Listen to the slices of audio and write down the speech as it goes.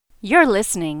You're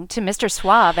listening to Mr.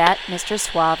 Suave at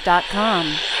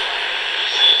MrSuave.com.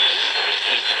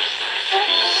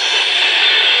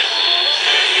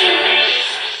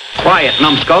 Quiet,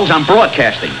 numbskulls, I'm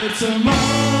broadcasting. It's a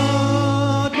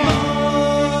mod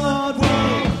world.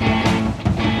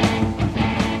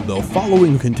 The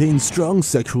following contains strong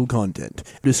sexual content.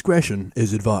 Discretion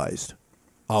is advised.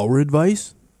 Our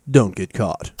advice? Don't get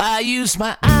caught. I use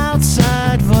my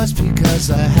outside voice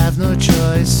because I have no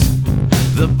choice.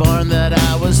 The barn that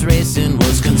I was raised in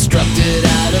was constructed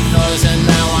out of noise, and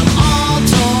now I'm all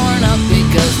torn up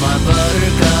because my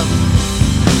buttercup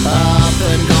up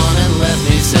and gone and left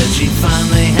me, said she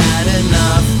finally had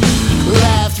enough.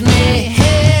 Left me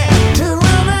here to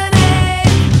ruminate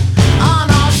on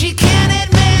all she can't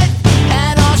admit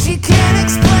and all she can't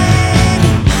explain.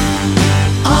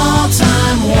 All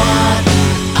time what?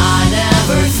 I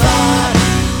never thought.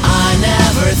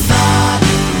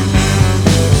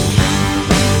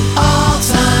 All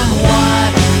time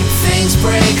what? Things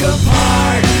break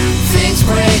apart.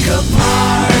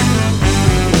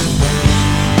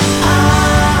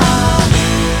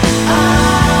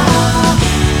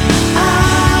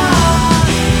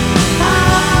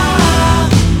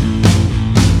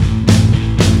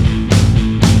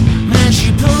 Man,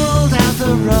 she pulled out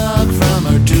the rug from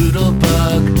her doodle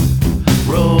bug,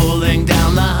 rolling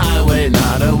down the highway,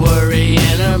 not a worry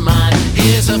in her mind.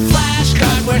 Here's a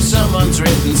flashcard where someone's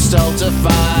written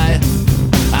stultify.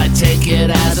 I take it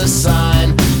as a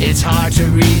sign, it's hard to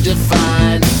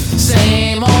redefine.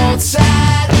 Same old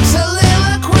sad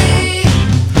soliloquy.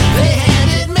 They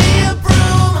handed me a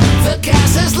broom, the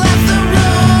gas has left the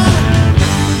room.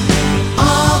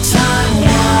 All time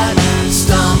what?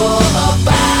 Stumble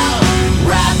about,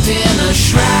 wrapped in a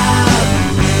shroud.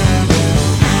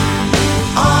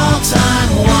 All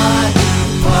time what?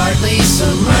 Partly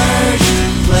submerged,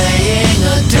 playing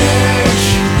a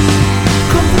dirge.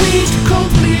 Completely,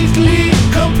 defeated,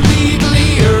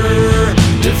 completely,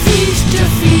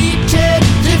 defeated.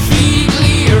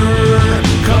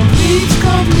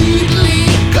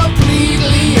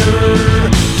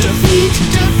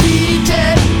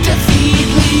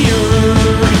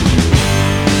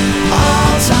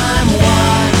 All time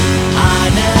what? I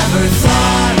never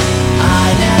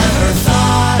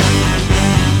thought.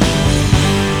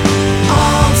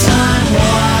 All time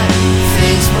what?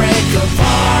 Things break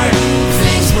apart.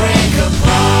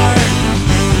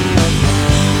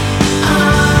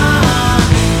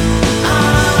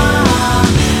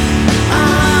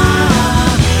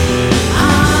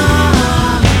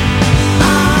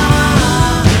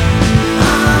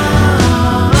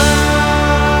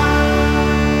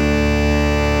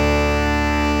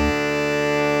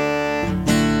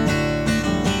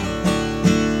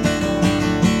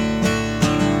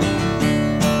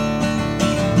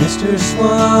 Mr.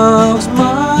 Suave's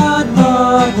Mod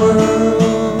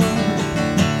World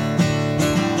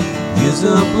is a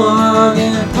blog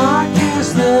and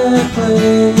podcast that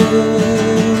plays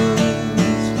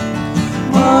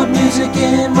mod music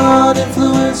and mod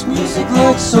influence music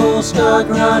like soul, ska,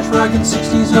 garage, rock, and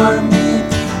 60s R&B,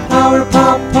 power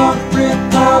pop, punk,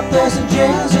 Britpop, acid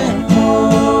jazz, and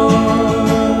more.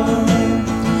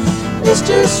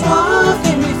 Mr. Suave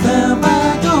can be found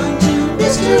by going to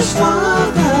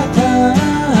MrSuave.com.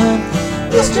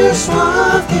 Mr.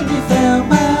 Suave can be found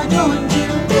by going to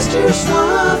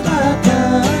MrSuave.com.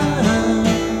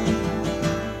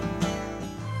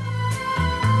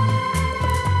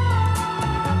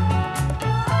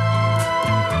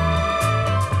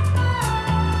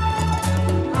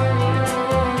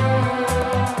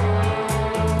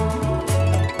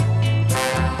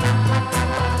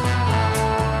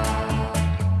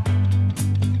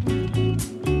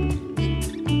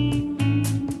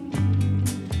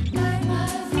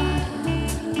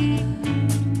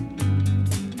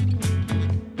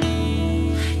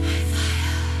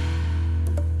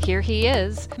 Here he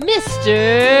is,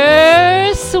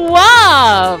 Mr.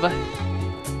 Suave!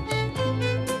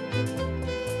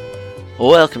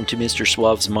 Welcome to Mr.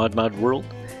 Suave's Mod World.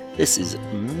 This is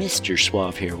Mr.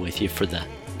 Suave here with you for the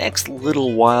next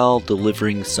little while,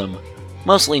 delivering some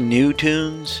mostly new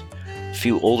tunes, a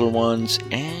few older ones,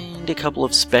 and a couple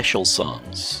of special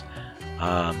songs.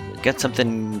 Got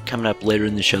something coming up later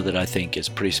in the show that I think is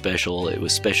pretty special. It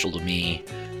was special to me.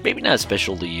 Maybe not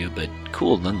special to you, but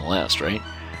cool nonetheless, right?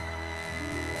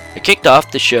 I kicked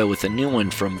off the show with a new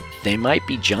one from They Might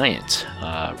Be Giants.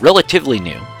 Relatively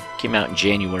new. Came out in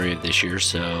January of this year,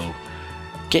 so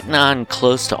getting on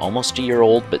close to almost a year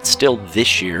old, but still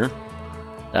this year.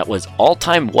 That was All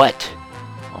Time What,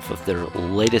 off of their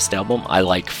latest album, I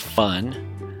Like Fun.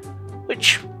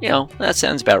 Which, that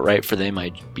sounds about right for They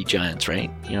Might Be Giants, right?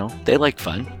 They like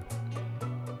fun.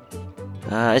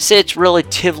 I say it's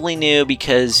relatively new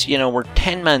because, we're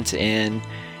 10 months in,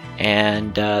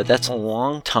 and that's a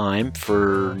long time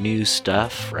for new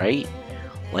stuff, right?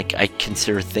 Like, I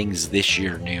consider things this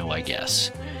year new, I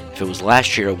guess. If it was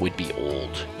last year, it would be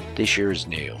old. This year is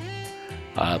new.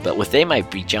 But with They Might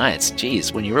Be Giants,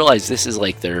 geez, when you realize this is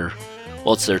like it's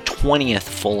their 20th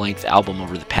full-length album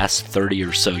over the past 30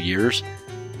 or so years,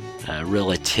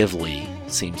 relatively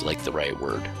seems like the right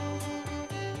word.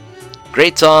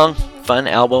 Great song, fun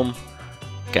album.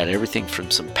 Got everything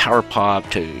from some power pop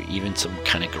to even some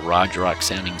kind of garage rock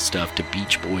sounding stuff to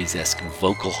Beach Boys-esque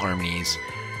vocal harmonies.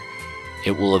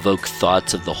 It will evoke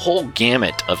thoughts of the whole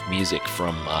gamut of music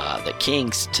from the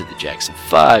Kinks to the Jackson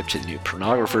 5 to the New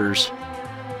Pornographers.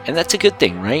 And that's a good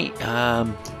thing, right?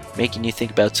 Making you think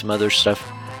about some other stuff.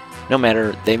 No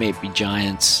matter, They May Be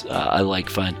Giants, I like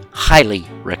fun. Highly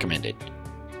recommended.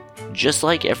 Just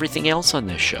like everything else on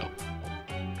this show.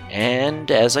 And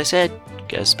as I said,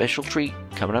 got a special treat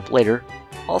coming up later,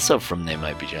 also from They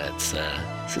Might Be Giants.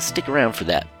 So stick around for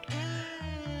that.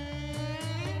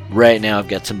 Right now I've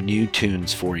got some new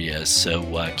tunes for you, so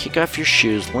kick off your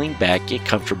shoes, lean back, get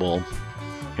comfortable.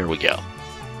 Here we go.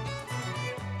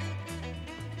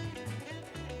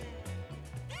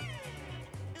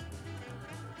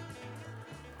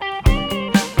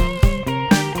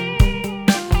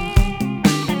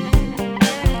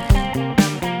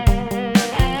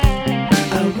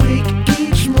 I wake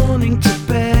each morning to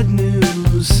bad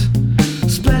news,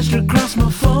 splashed across my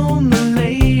phone the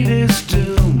latest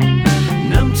doom.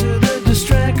 Numb to the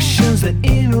distractions that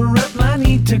interrupt my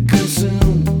need to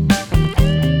consume.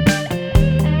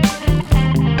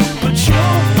 But you're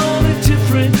on a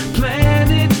different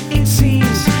planet, it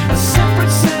seems. A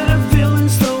separate set of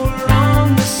villains, though we're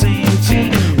on the same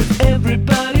team. With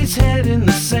everybody's head in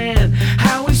the sand,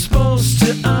 how we supposed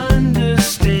to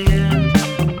understand?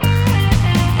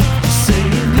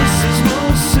 Saying this is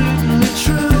most certainly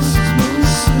true,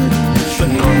 but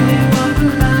only one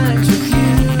aligns with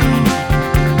you.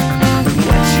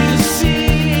 What you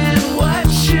see and what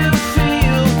you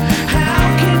feel, how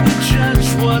can you judge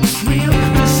what's real?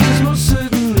 This is most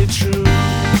certainly true.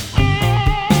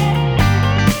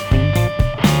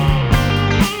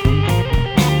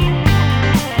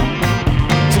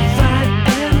 Divide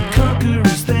and conquer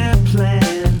is their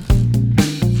plan.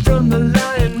 From the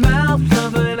lion mouth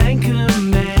of an anchor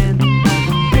man,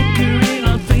 bickering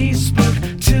on Facebook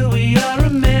till we are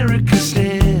America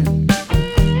stand.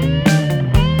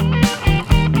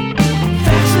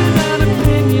 Facts are not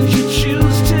opinions you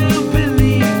choose to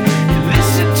believe. You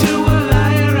listen to a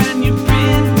liar and you've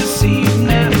been deceived.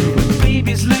 Now with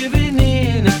babies living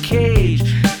in a cage,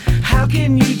 how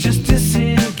can you just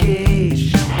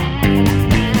disengage?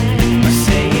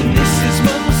 Saying this is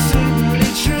most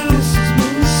certainly true,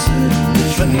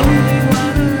 but only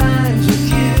one aligns with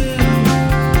you.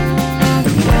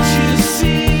 What you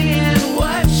see and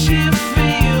what you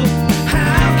feel,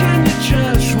 how can you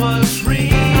judge what's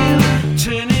real?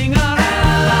 Turning our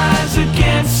allies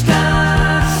against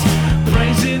us,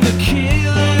 praising the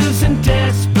killers and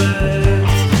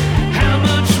despots. How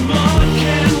much more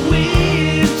can we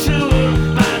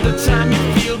endure? By the time you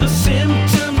feel the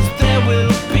symptoms, there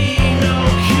will be no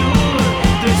cure.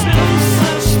 There's no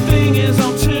such thing as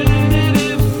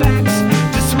alternative facts.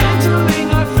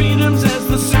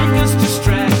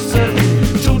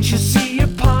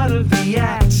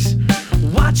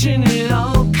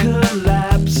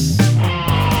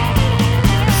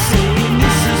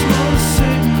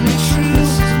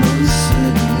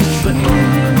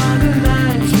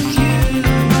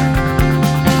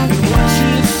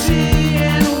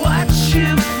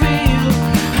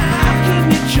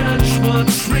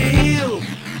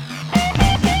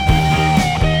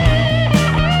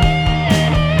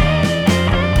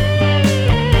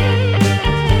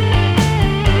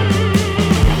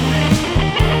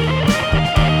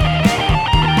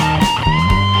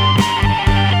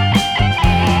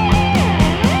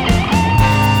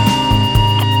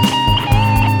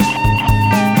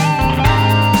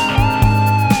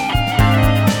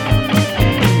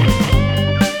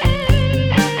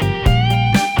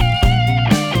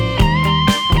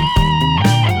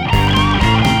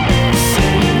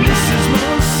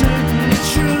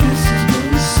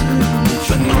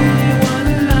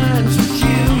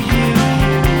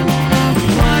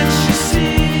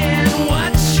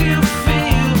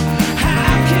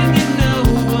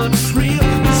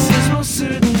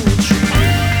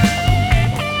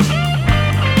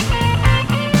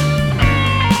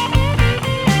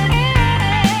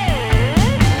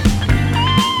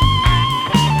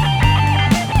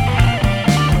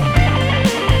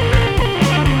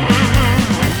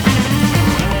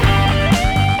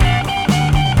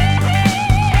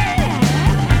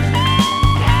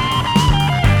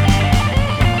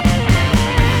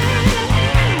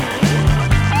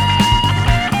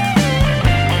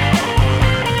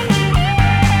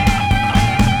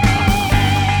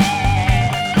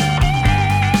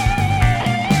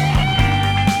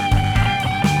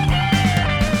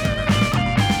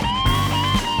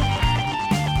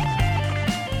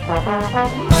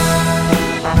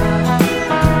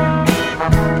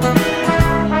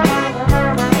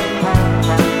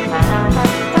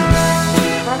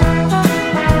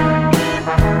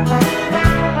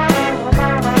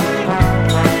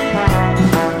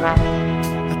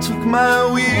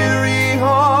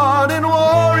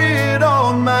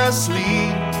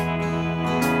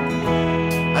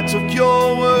 took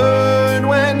your word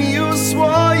when you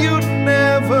swore you'd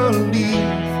never leave.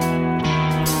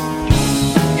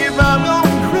 If I'm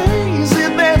going crazy,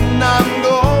 then I'm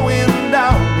going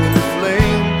down in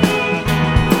flames.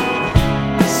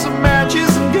 Some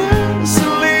matches and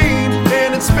gasoline,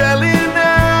 and it's spelling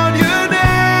out your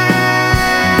name.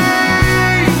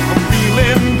 I'm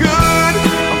feeling good,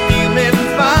 I'm feeling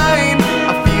fine.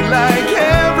 I feel like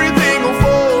everything will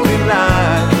fall in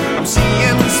line. I'm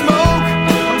seeing smoke,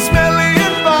 I'm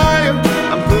smelling fire.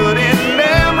 I'm putting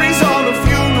memories on a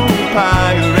funeral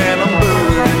pyre, and I'm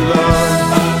burning love.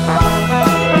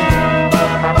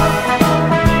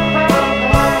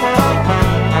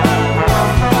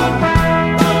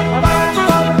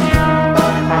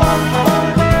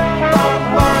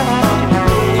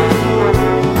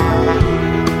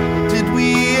 Did we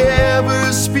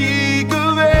ever speak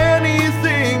of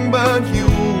anything but you?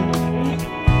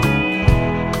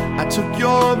 I took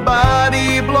your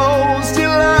body blows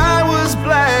till I was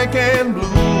black and blue.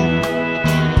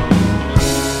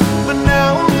 But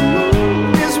now the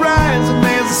moon is rising,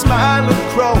 there's a smile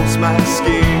across my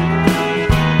skin.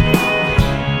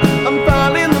 I'm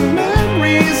filing the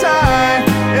memories high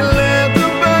and let the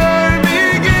burn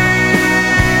begin.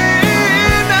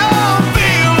 Now I'm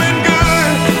feeling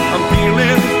good, I'm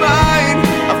feeling fine.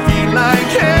 I feel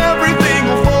like everything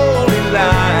will fall in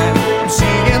line. I'm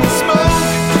seeing smoke,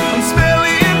 I'm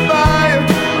smelling fire.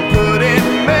 I'm putting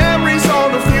memories on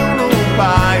a funeral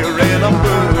pyre, and I'm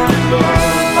burning love.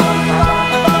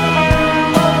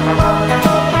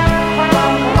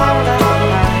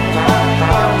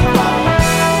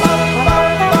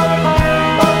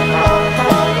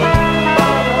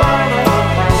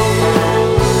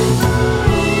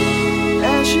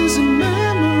 Ashes and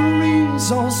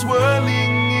memories all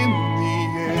swirling in the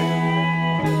air.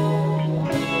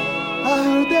 I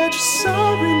heard that you're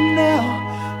sorry now.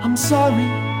 I'm sorry,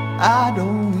 I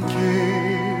don't care.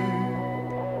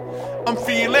 I'm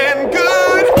feeling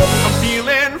good, I'm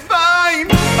feeling fine.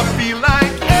 I feel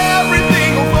like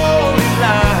everything will fall in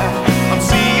line. I'm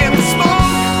seeing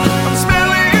smoke, I'm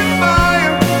smelling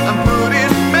fire. I'm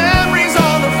putting memories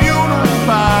on a funeral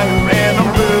pyre, and I'm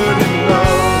burning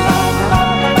love.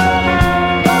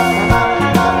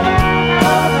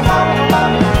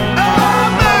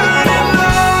 I'm burning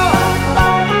love.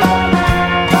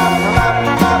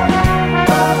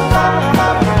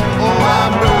 Oh,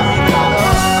 I'm burning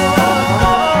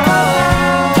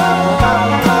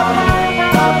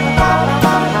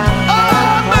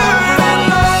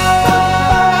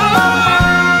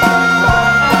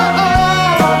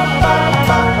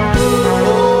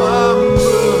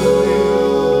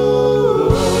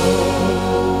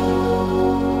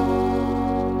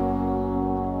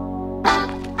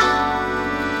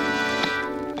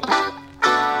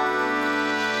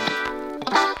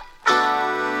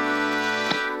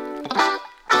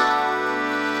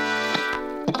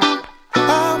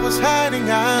I was hiding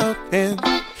out in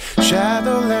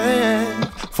Shadowland.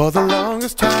 For the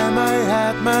longest time I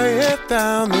had my head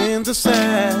down in the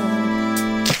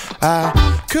sand. I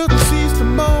couldn't seize the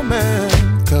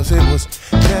moment, cause it was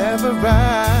never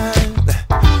right.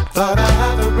 Thought I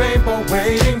had a rainbow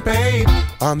waiting, babe,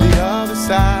 on the other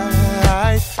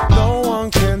side. No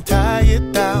one can tie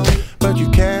it down, but you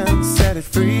can set it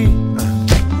free.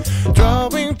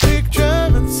 Drawing picture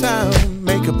and sound,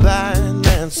 make a blind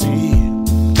man see.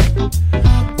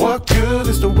 What good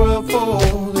is the world for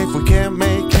if we can't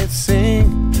make it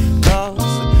sing? Cause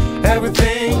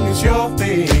everything is your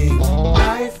thing.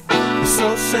 Life is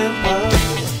so simple,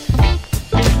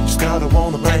 just gotta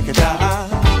wanna break it down.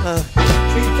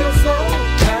 Treat your soul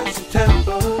as a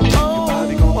temple, your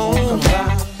body gon' come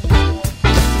down.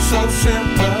 So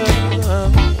simple,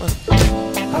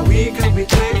 how we can be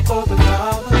grateful for the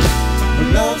dollars when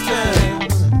love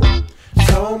stands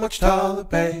so much taller,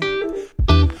 babe.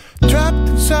 Trapped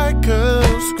in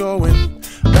cycles, going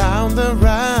round and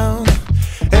round.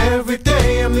 Every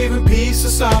day I'm leaving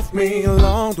pieces of me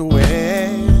along the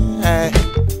way.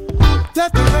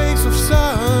 Let the rays of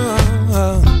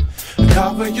sun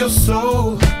cover your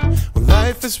soul. When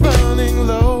life is running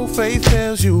low, faith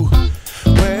tells you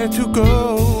where to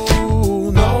go.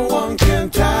 No one can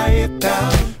tie it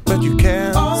down, but you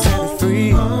can set it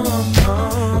free.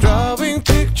 Drawing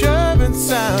picture and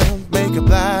sound, make a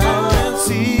blind man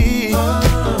see.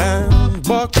 And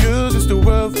what good is the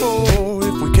world for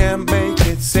if we can't make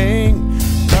it sing?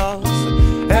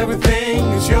 Cause everything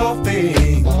is your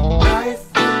thing. Life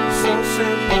is so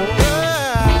simple,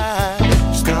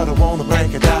 just gotta wanna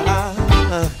break it down.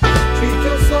 Treat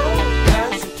your soul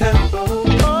as a temple,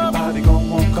 your body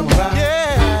gon' come around.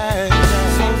 Yeah.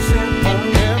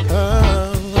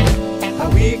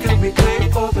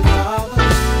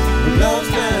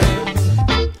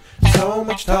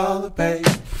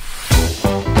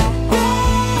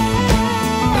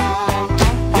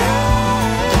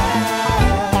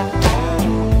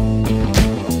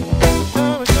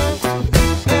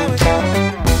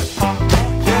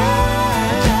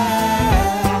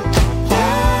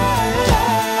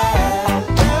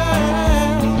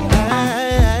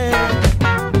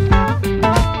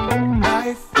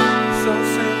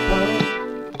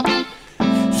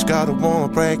 gotta wanna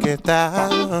break it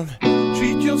down.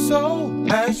 Treat your soul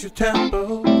as your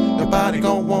temple. Your body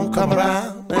gon' won't come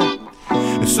around.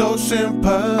 It's so simple.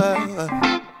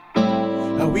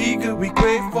 How we could be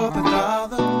grateful for the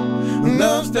dollar who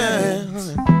loves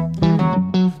dance.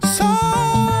 So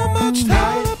much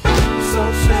time, so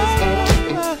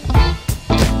simple.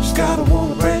 Just gotta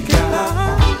wanna break it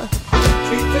down.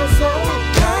 Treat your soul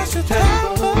as your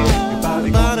temple. Your body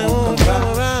won't come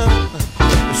around.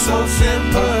 It's so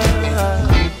simple.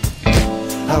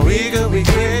 How we could be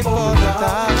grateful for the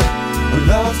dollar who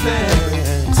loves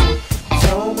dance.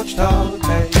 So much taller,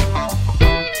 baby.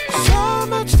 So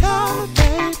much taller,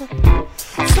 baby.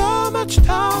 So much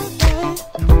taller, baby.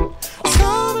 So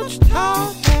much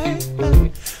taller,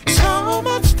 baby. So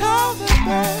much taller,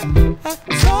 baby.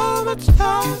 So much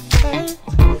taller, baby.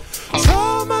 So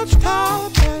much taller,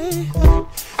 baby.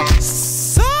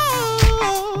 So,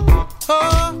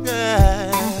 oh yeah.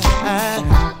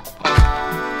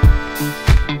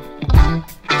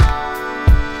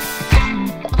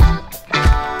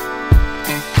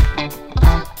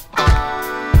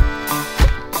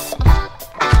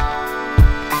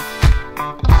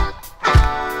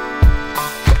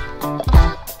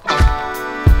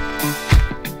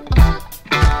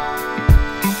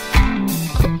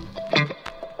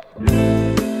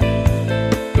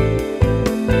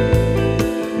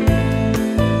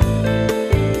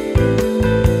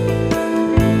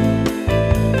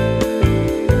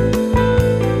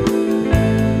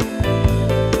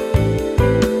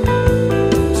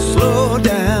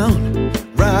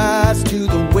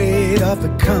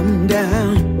 Come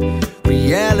down,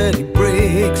 reality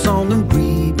breaks on the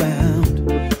rebound.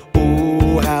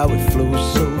 Oh, how it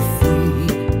flows so free.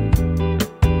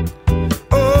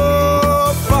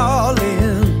 Oh,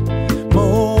 falling,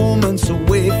 moments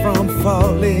away from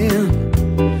falling.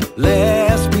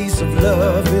 Last piece of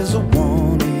love is a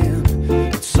warning.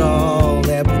 It's all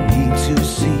that we need to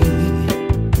see.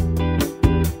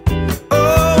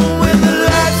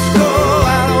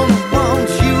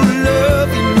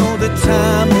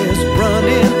 Time is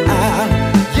running out.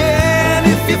 Yeah, and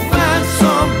if you find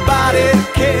somebody to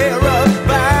care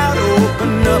about,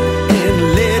 open up and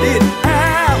let it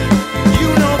out. You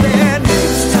know that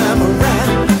next time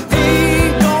around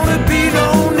ain't gonna be no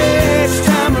next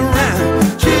time around.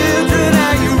 Children,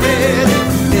 are you ready?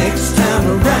 Next time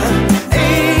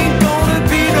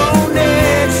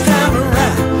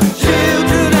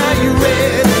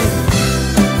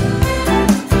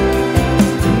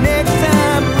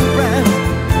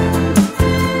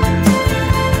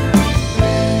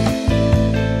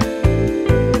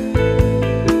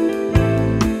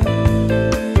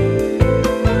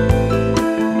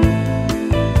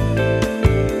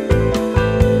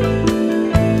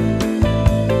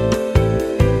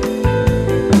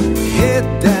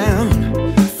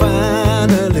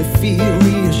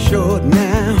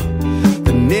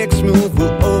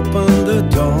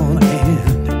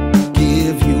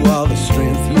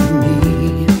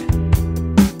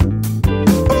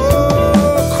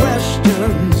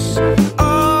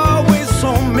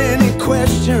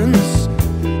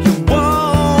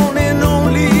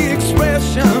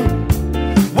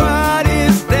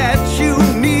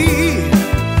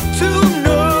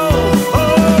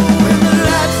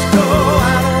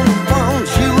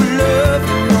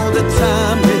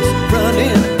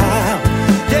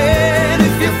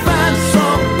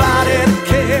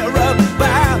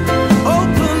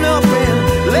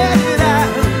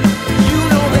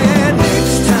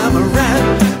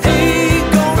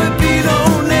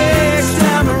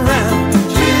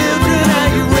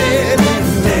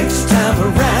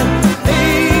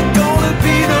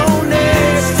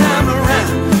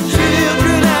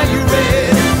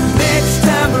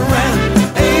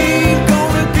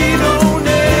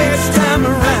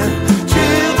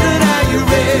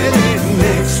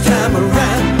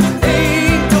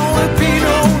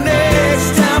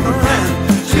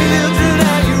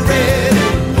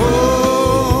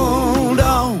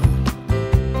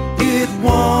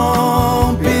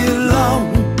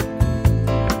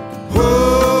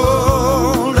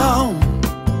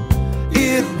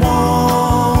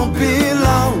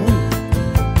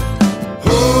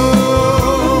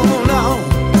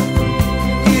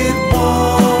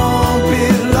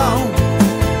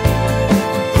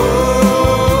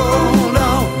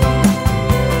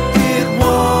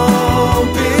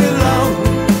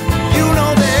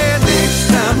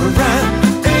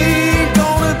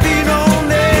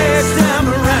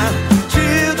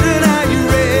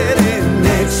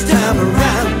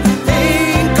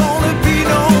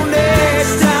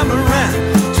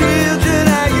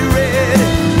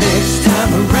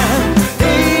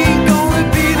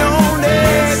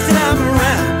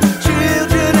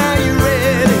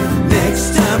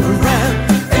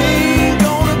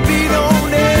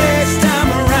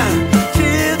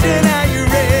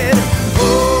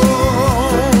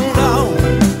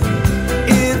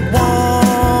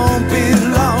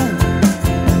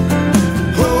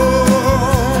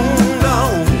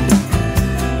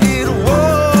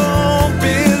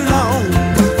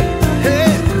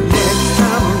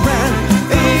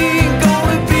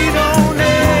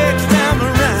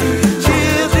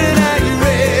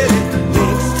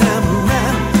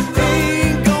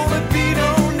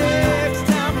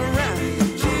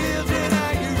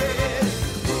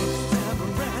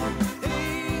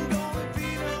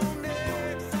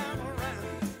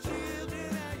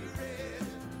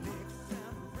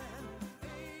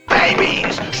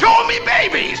babies! Show me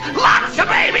babies! Lots of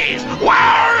babies!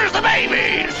 Where's the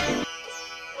babies?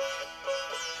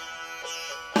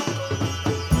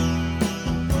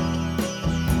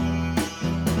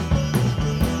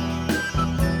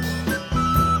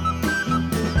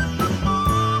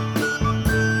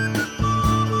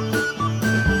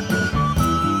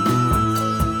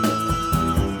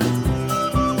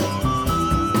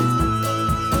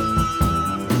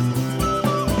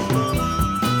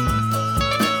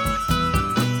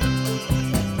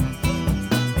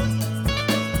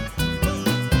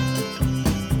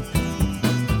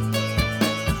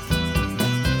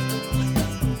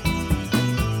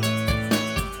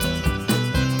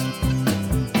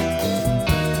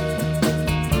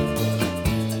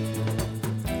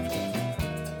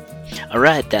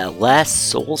 Alright, that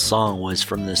last soul song was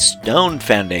from the Stone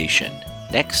Foundation,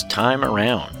 Next Time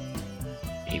Around.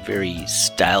 A very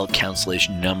style council-ish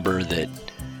number that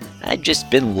I've just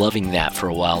been loving that for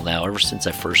a while now, ever since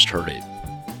I first heard it.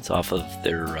 It's off of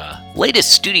their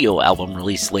latest studio album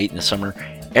released late in the summer,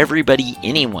 Everybody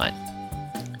Anyone.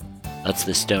 That's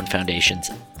the Stone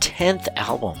Foundation's 10th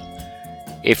album,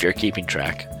 if you're keeping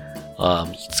track.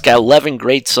 It's got 11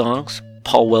 great songs.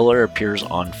 Paul Weller appears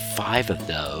on 5 of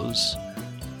those.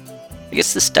 I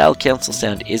guess the Style Council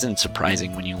sound isn't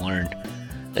surprising when you learn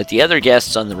that the other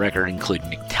guests on the record include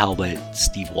Nick Talbot,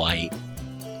 Steve White,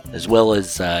 as well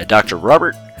as Dr.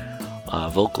 Robert,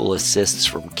 vocal assists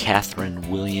from Catherine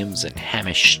Williams and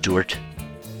Hamish Stewart.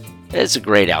 It's a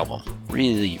great album.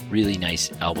 Really, really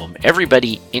nice album.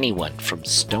 Everybody, Anyone from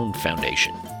Stone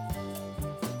Foundation.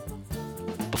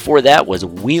 Before that was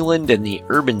Wieland and the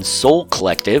Urban Soul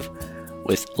Collective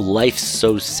with Life's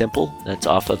So Simple. That's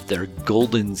off of their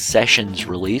Golden Sessions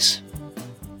release.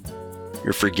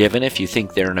 You're forgiven if you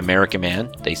think they're an American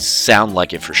band. They sound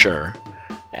like it for sure.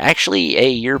 Actually, a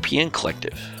European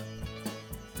collective.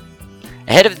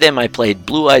 Ahead of them, I played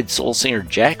blue-eyed soul singer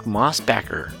Jack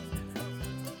Mossbacker.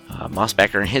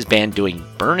 Mossbacker and his band doing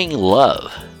Burning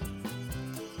Love.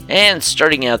 And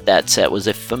starting out that set was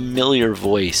a familiar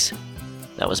voice.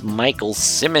 That was Michael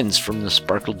Simmons from the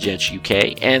Sparkle Jets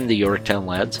UK and the Yorktown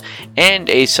Lads, and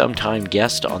a sometime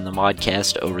guest on the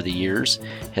Modcast over the years,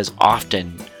 has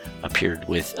often appeared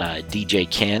with DJ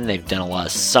Ken. They've done a lot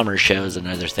of summer shows and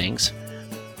other things.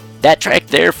 That track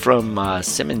there from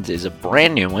Simmons is a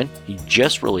brand new one he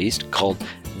just released called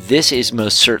This Is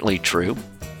Most Certainly True.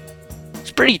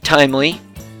 It's pretty timely.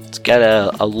 It's got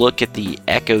a look at the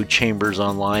echo chambers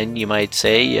online, you might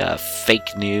say,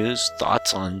 fake news,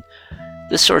 thoughts on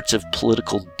the sorts of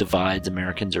political divides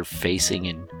Americans are facing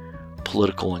in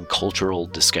political and cultural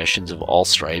discussions of all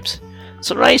stripes.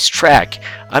 It's a nice track.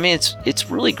 I mean, it's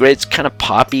really great. It's kind of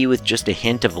poppy with just a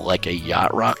hint of like a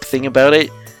yacht rock thing about it,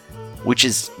 which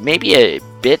is maybe a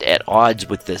bit at odds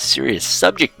with the serious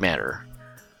subject matter.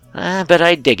 But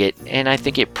I dig it, and I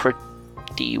think it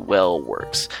pretty well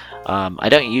works. I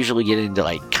don't usually get into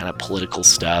like kind of political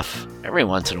stuff every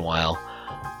once in a while.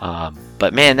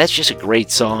 But man, that's just a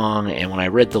great song, and when I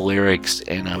read the lyrics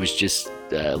and I was just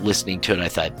listening to it, I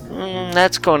thought,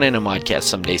 that's going in a modcast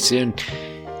someday soon.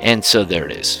 And so there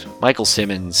it is. Michael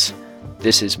Simmons,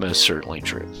 This Is Most Certainly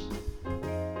True.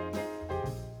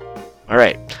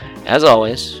 Alright, as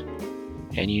always,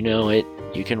 and you know it,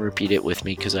 you can repeat it with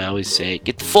me because I always say it,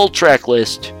 get the full track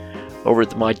list over at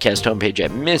the Modcast homepage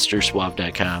at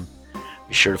MrSuave.com.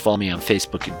 Be sure to follow me on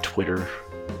Facebook and Twitter.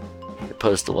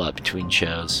 Post a lot between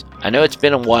shows. I know it's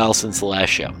been a while since the last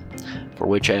show, for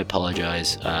which I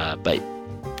apologize, but,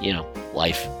 you know,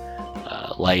 life,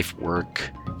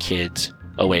 work, kids.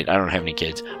 Oh wait, I don't have any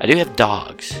kids. I do have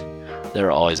dogs.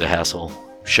 They're always a hassle,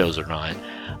 shows or not.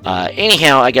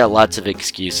 Anyhow, I got lots of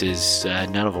excuses,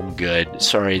 none of them good.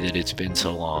 Sorry that it's been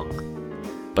so long.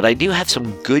 But I do have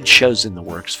some good shows in the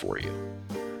works for you.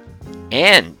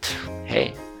 And,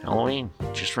 hey, Halloween,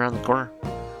 just around the corner.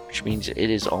 Which means it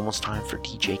is almost time for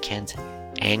DJ Ken's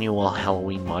annual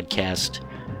Halloween modcast.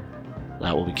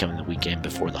 That will be coming the weekend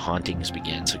before the hauntings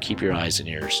begin, so keep your eyes and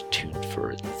ears tuned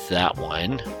for that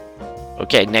one.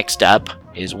 Okay, next up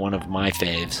is one of my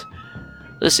faves.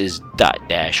 This is Dot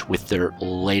Dash with their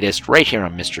latest right here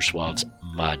on Mr. Suave's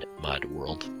Mod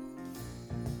World.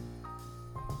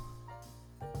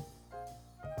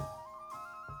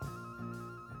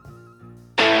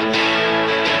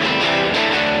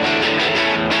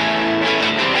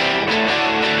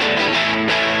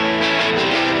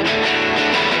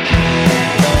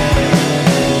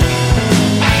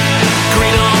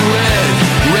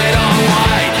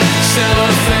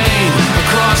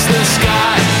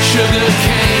 Sugar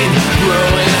cane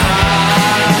growing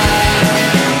high.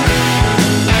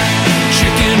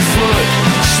 Chicken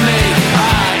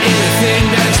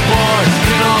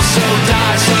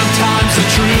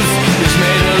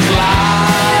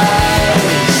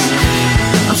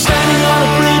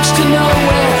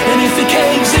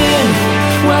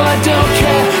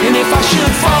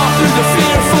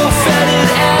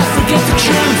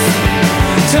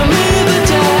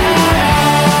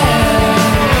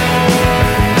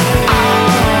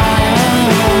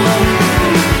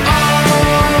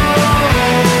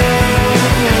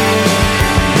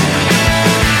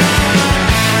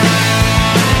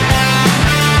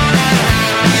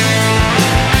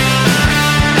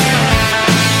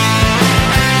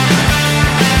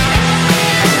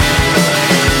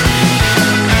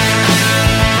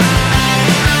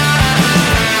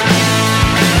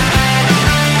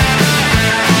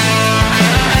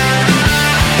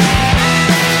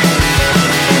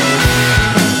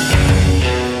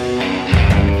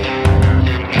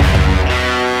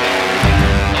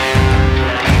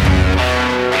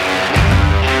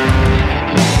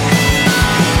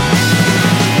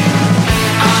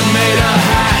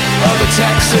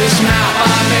snap,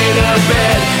 I made a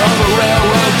bed of a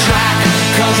railroad track,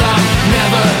 'cause I'm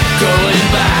never going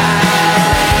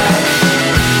back.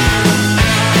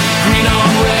 Green on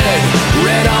red,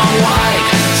 red on white,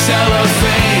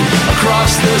 cellophane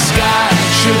across the sky,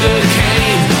 sugar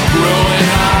cane growing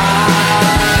high.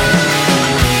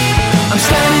 I'm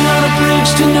standing on a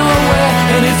bridge to nowhere,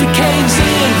 and if it caves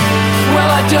in,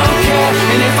 well, I don't care.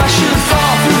 And if I should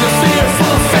fall through the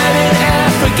fearful fetid air,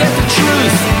 forget the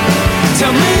truth,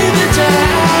 tell me the day.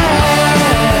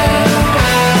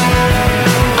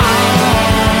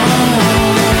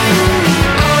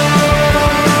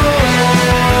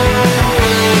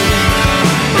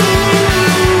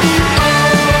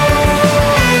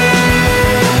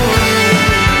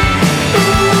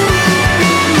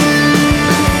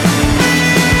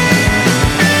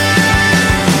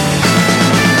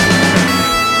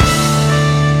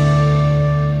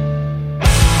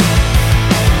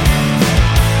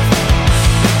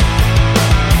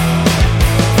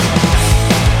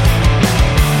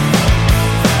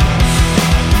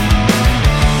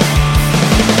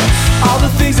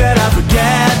 That I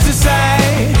forget to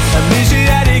say,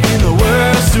 amnesiatic in the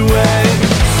worst way.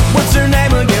 What's her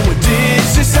name again? What did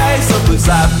she say? Something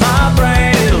inside my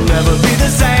brain, it'll never be the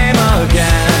same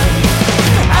again.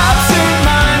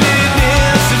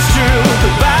 Absent-mindedness, it's true.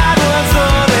 The bad ones,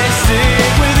 though, they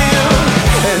stick with you.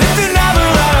 And if you never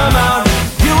let them out,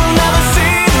 you will never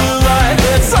see the light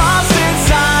that's lost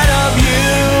inside of you.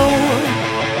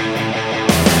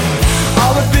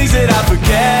 All the things that I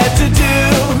forget to do,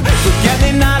 forget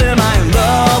me not, am I in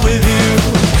love with you?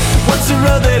 What's the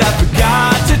road that I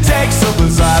forgot to take? So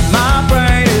inside my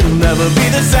brain, it'll never be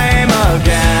the same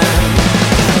again.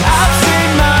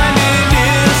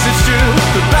 Absent-mindedness, it's true.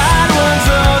 The bad ones,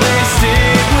 oh, they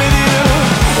stick with you.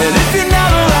 And if you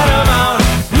never let them out,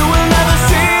 you will never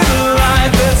see the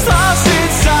light that's lost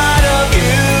inside of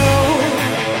you.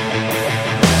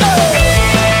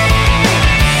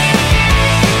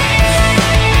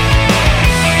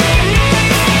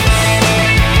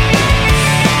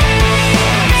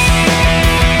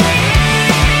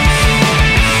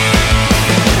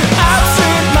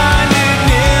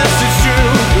 Absent-mindedness,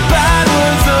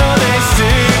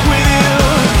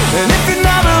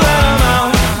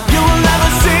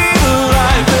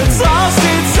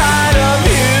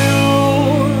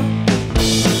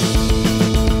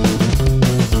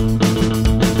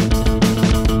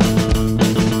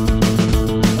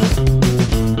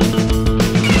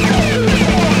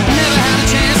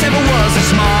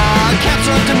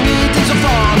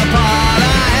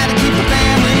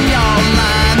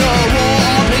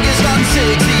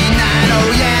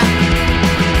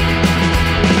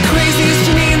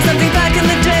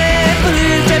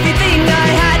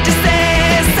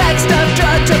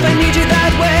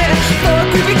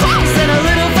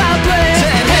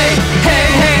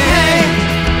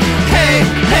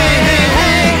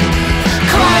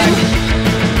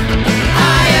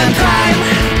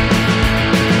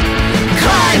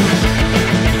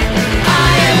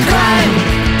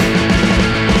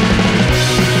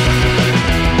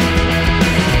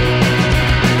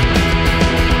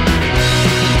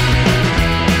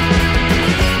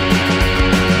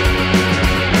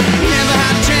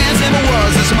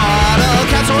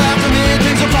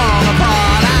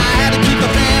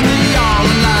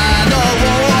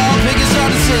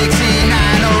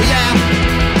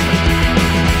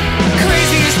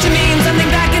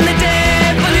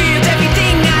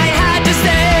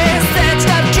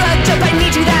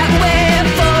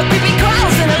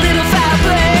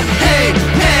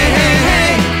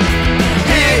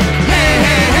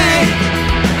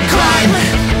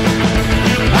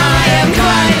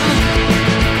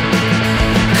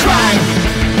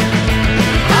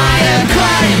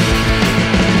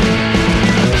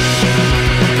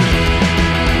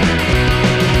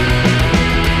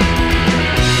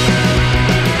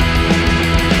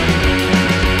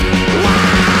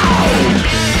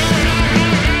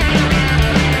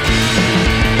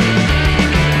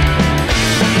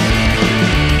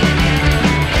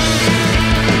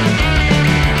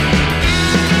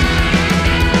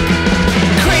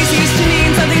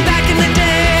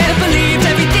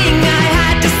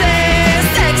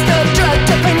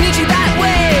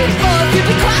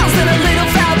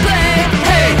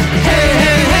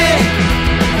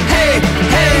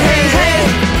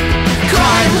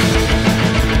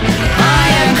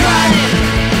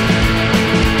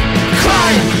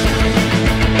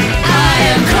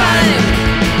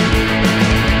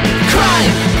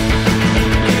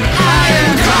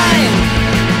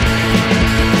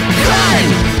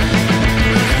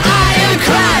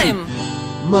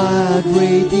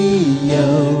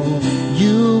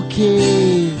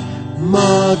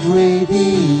 Mod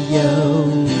Radio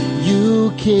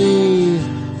UK,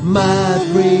 Mad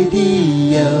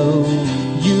Radio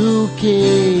UK.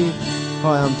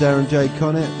 Hi, I'm Darren J.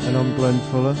 Connett, and I'm Glenn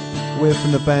Fuller. We're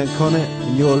from the band Connett,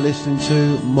 and you're listening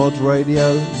to Mod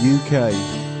Radio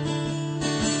UK.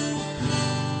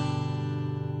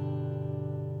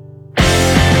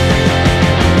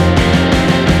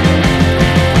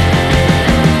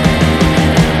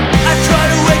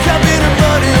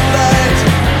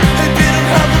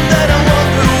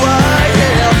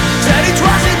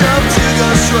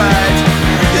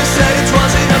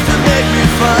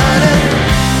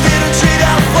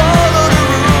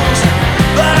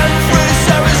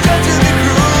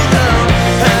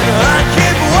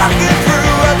 Walking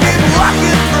through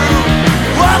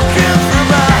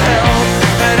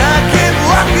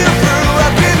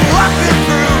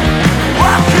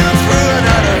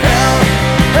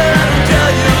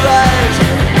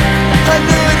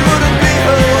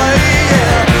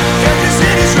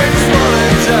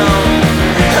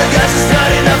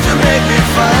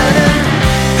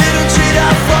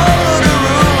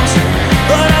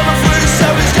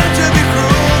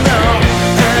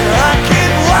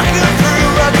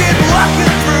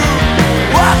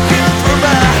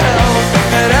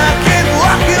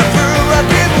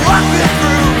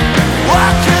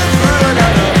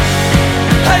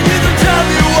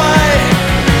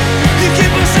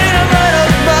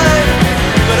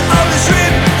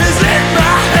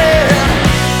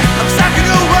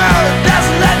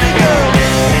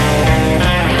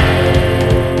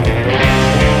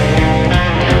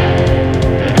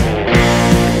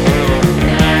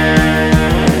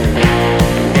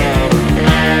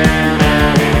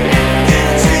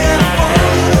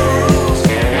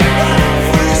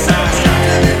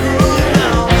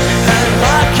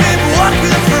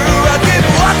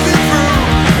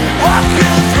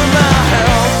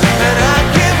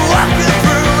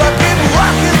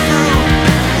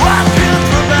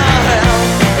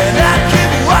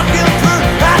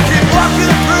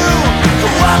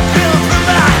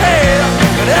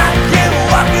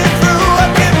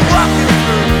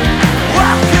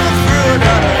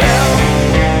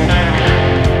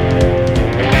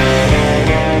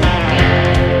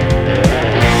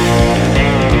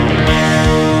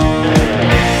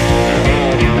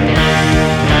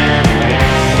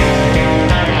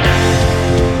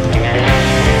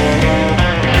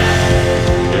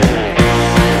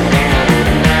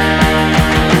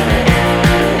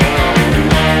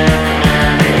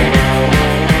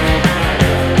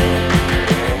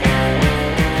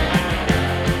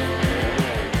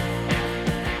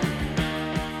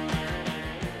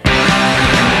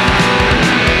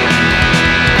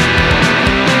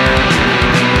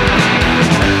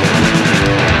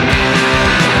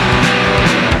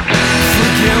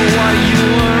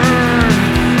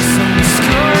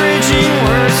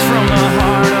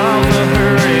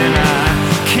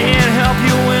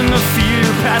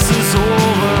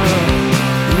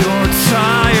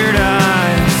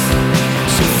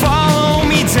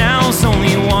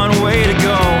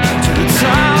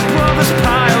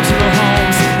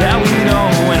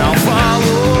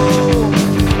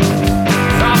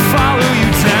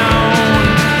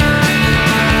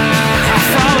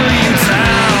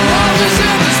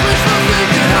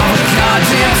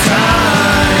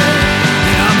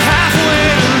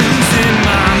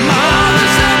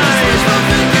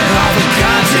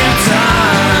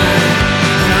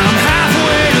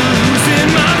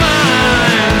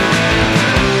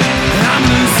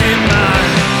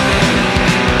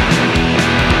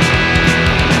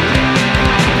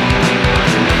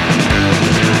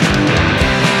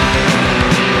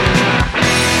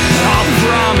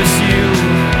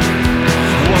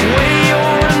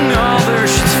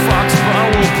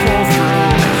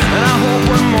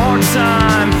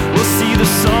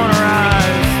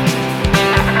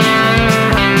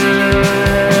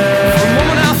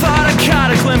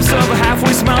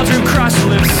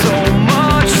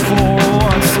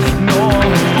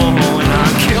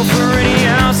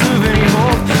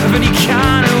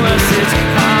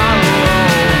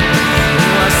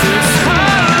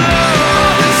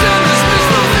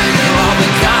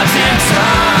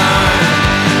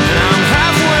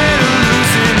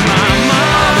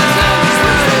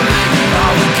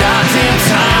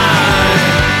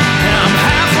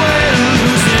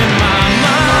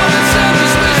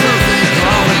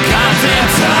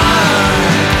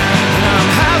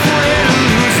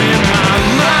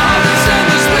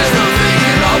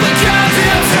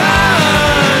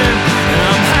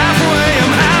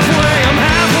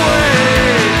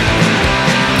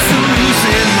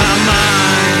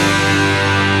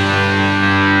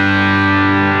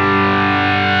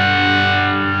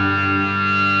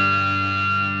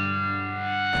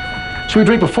Should we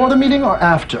drink before the meeting or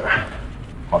after?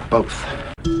 Or both?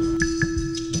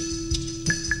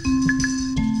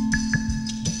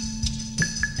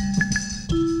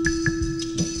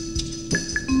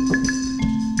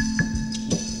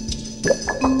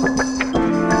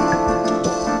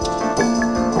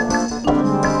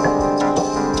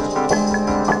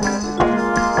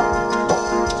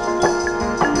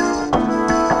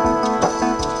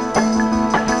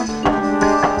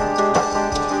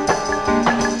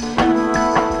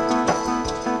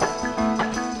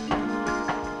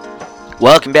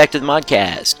 Welcome back to the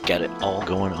Modcast. Got it all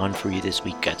going on for you this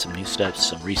week. Got some new stuff,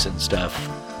 some recent stuff,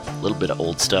 a little bit of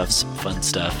old stuff, some fun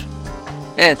stuff.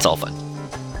 It's all fun.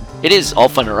 It is all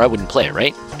fun or I wouldn't play it,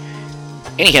 right?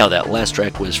 Anyhow, that last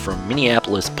track was from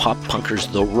Minneapolis pop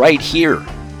punkers The Right Here.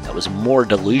 That was More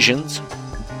Delusions.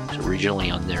 It was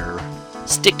originally on their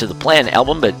Stick to the Plan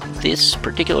album, but this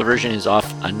particular version is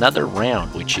off Another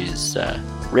Round, which is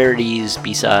rarities,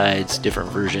 B-sides,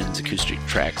 different versions, acoustic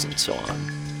tracks, and so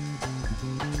on.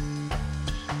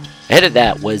 Ahead of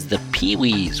that was the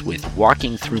Pee-wees with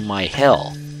Walking Through My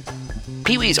Hell.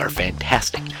 Pee-wees are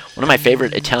fantastic. One of my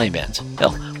favorite Italian bands.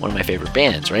 Hell, one of my favorite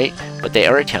bands, right? But they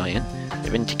are Italian.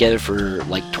 They've been together for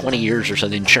like 20 years or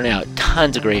something, churning out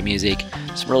tons of great music.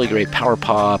 Some really great power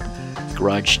pop,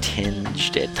 garage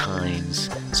tinged at times,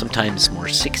 sometimes more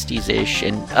 60s-ish,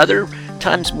 and other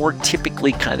times more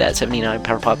typically kind of that 79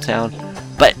 power pop sound.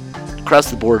 But across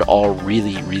the board, all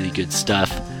really, really good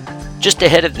stuff. Just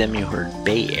ahead of them, you heard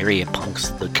Bay Area punks,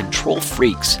 the Control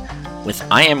Freaks, with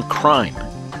I Am Crime.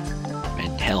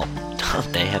 And hell,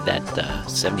 don't they have that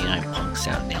 79 punk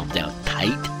sound nailed down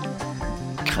tight?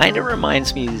 Kind of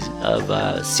reminds me of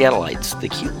Seattleites, the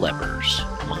Cute Lepers,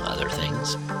 among other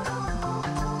things.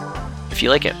 If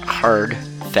you like it hard,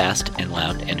 fast, and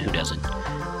loud, and who doesn't,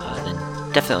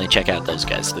 then definitely check out those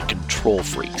guys, the Control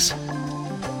Freaks.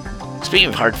 Speaking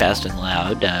of hard, fast, and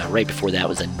loud, right before that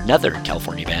was another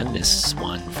California band, this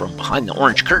one from behind the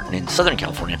Orange Curtain in Southern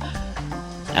California.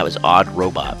 That was Odd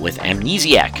Robot with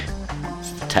Amnesiac,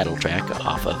 the title track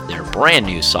off of their brand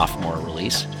new sophomore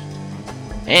release.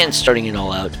 And starting it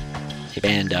all out, a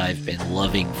band I've been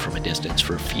loving from a distance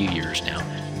for a few years now,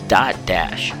 Dot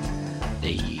Dash.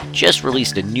 They just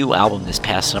released a new album this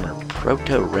past summer,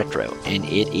 Proto Retro, and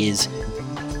it is,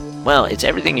 well, it's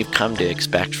everything you've come to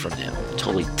expect from them.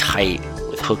 Totally tight,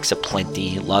 with hooks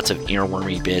aplenty, lots of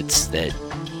earwormy bits that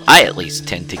I at least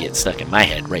tend to get stuck in my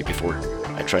head right before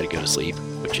I try to go to sleep,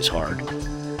 which is hard.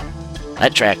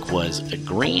 That track was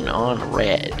Green on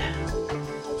Red.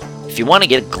 If you want to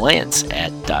get a glance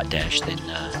at Dot Dash, then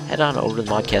head on over to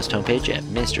the Modcast homepage at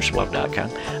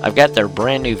MrSwab.com. I've got their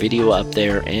brand new video up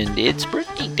there, and it's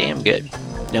pretty damn good.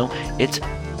 No, it's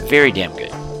very damn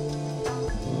good.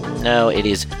 No, it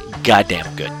is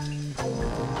goddamn good.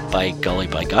 By golly,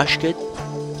 by gosh, good?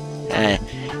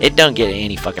 It don't get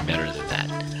any fucking better than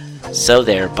that. So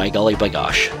there, by golly, by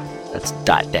gosh. That's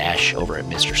Dot Dash over at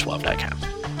MrSwab.com.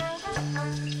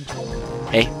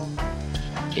 Hey,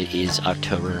 it is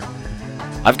October.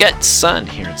 I've got sun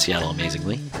here in Seattle,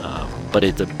 amazingly, but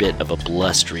it's a bit of a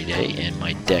blustery day, and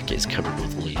my deck is covered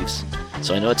with leaves.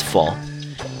 So I know it's fall,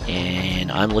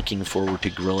 and I'm looking forward to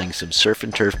grilling some surf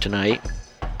and turf tonight,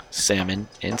 salmon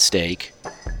and steak,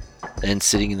 then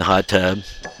sitting in the hot tub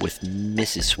with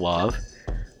Mrs. Suave,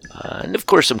 and of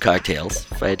course some cocktails.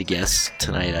 If I had to guess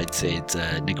tonight, I'd say it's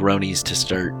Negronis to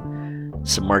start,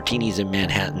 some martinis and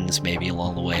Manhattans maybe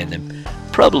along the way, and then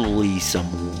probably some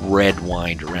red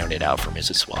wine to round it out for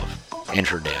Mrs. Suave and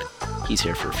her dad. He's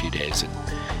here for a few days, and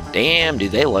damn, do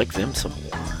they like them some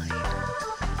wine.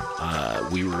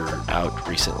 We were out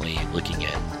recently looking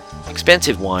at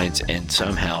expensive wines, and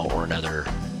somehow or another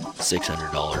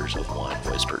 $600 of wine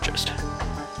was purchased.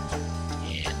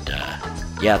 And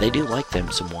yeah, they do like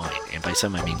them some wine, and by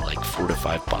some I mean like 4 to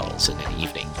 5 bottles in an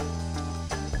evening.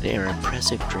 They are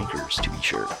impressive drinkers, to be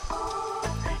sure.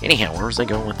 Anyhow, where was I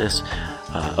going with this?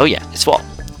 Oh yeah, it's fall,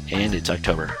 and it's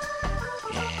October,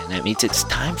 and that means it's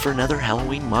time for another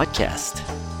Halloween modcast.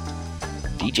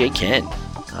 DJ Ken,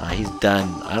 he's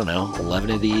done, I don't know, 11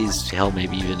 of these, hell,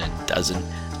 maybe even a dozen.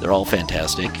 They're all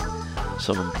fantastic.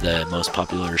 Some of the most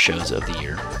popular shows of the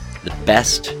year. The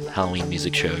best Halloween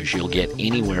music shows you'll get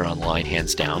anywhere online,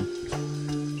 hands down.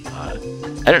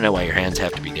 I don't know why your hands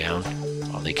have to be down.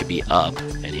 Well, they could be up,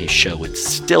 and his show would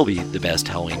still be the best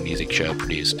Halloween music show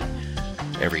produced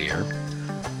every year.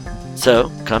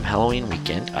 So, come Halloween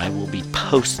weekend, I will be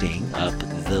posting up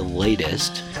the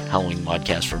latest Halloween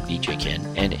modcast from DJ Ken.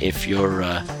 And if you're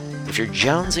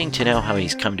jonesing to know how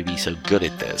he's come to be so good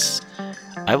at this,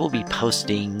 I will be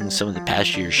posting some of the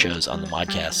past year's shows on the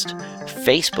Modcast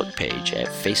Facebook page at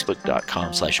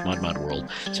facebook.com/modmodworld.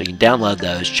 So you can download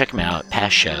those, check them out,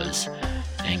 past shows,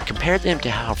 and compare them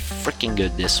to how freaking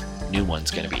good this new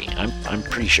one's going to be. I'm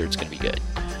pretty sure it's going to be good.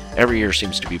 Every year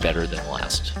seems to be better than the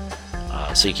last.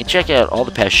 So you can check out all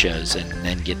the past shows and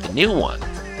then get the new one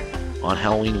on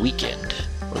Halloween weekend,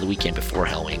 or the weekend before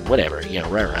Halloween, whatever,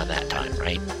 right around that time,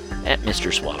 right? At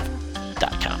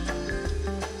MrSuave.com.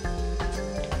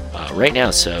 Right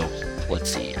now, so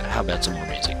let's see, how about some more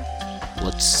music?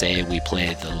 Let's say we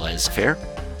play the Les Fair.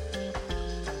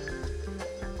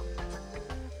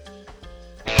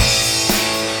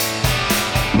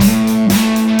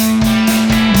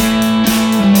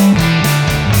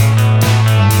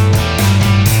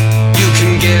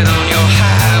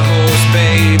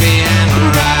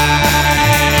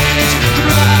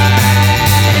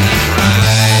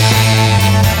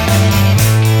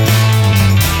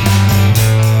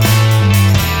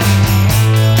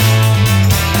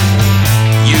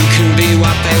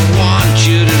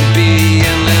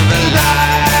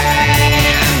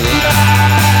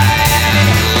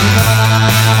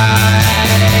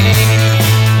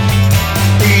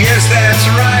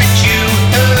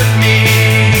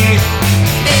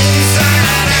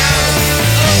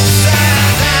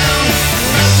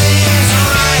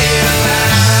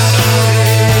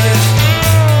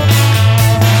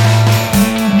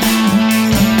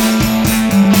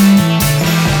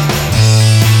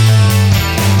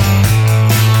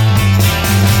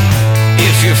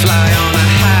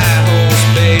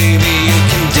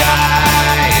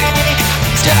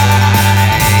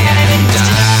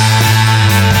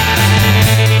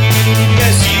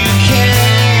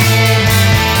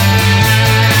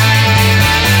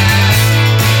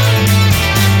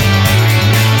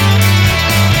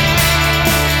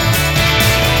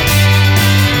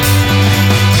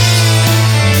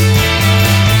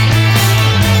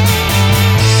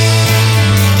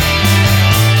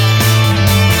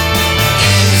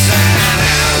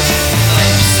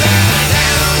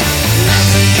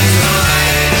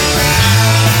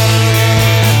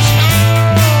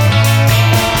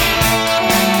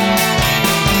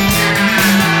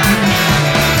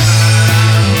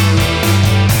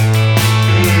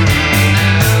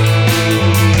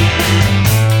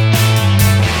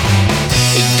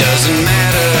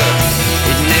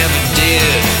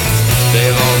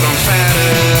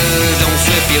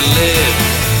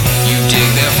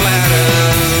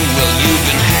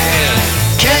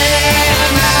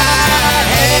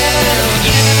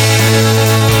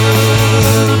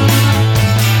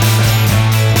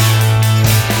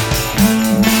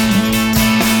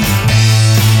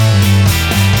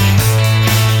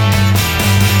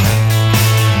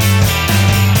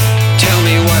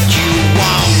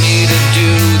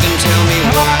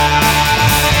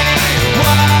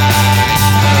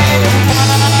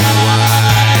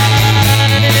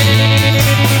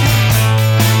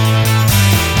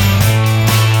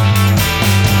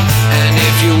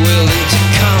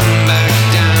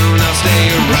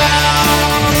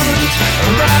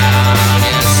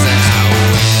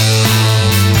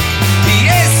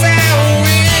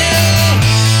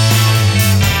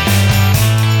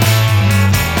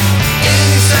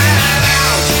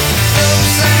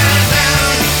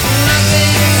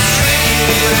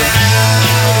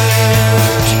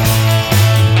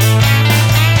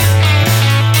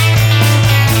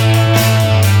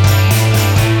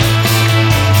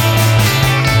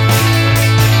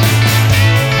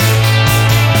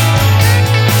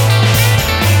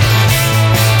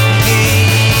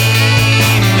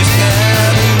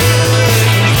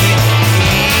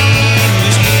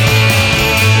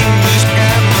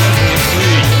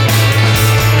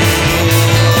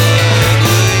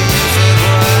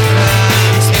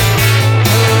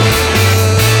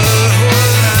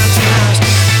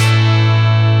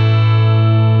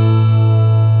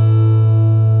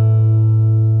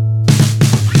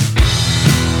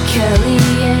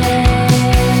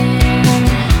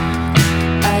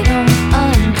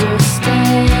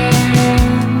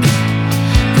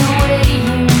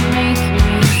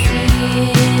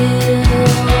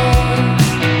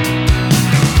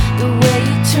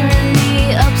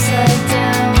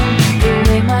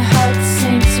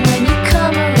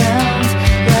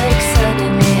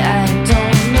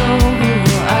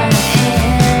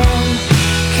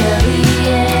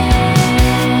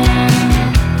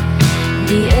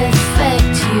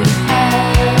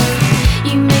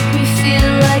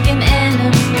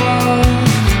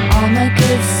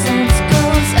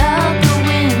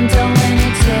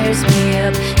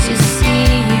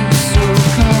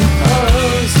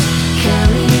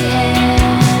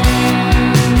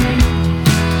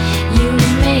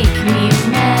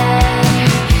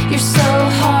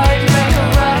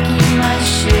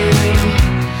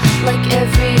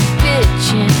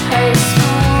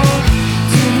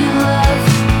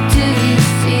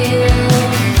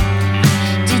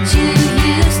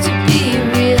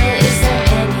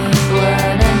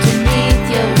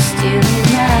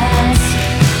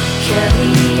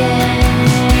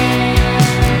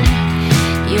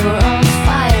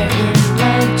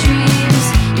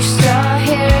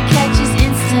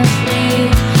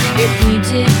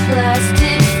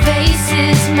 plastic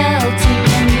faces melting,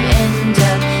 and you end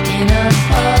up in a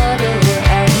puddle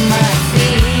at my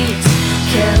feet.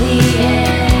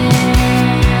 Kellyanne,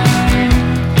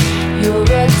 you're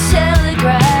a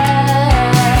telegraph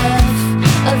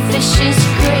of vicious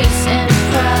grace and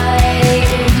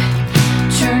pride,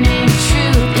 turning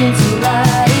truth into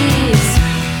lies.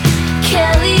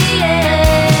 Kellyanne,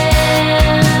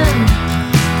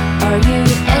 are you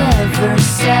ever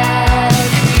sad?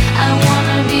 I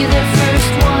wanna be the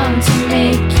first one to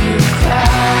make you cry.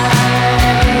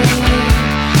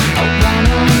 I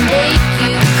wanna make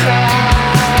you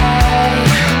cry.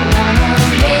 I wanna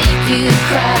make you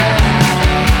cry.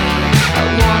 I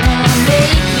wanna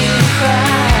make you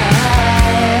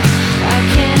cry. I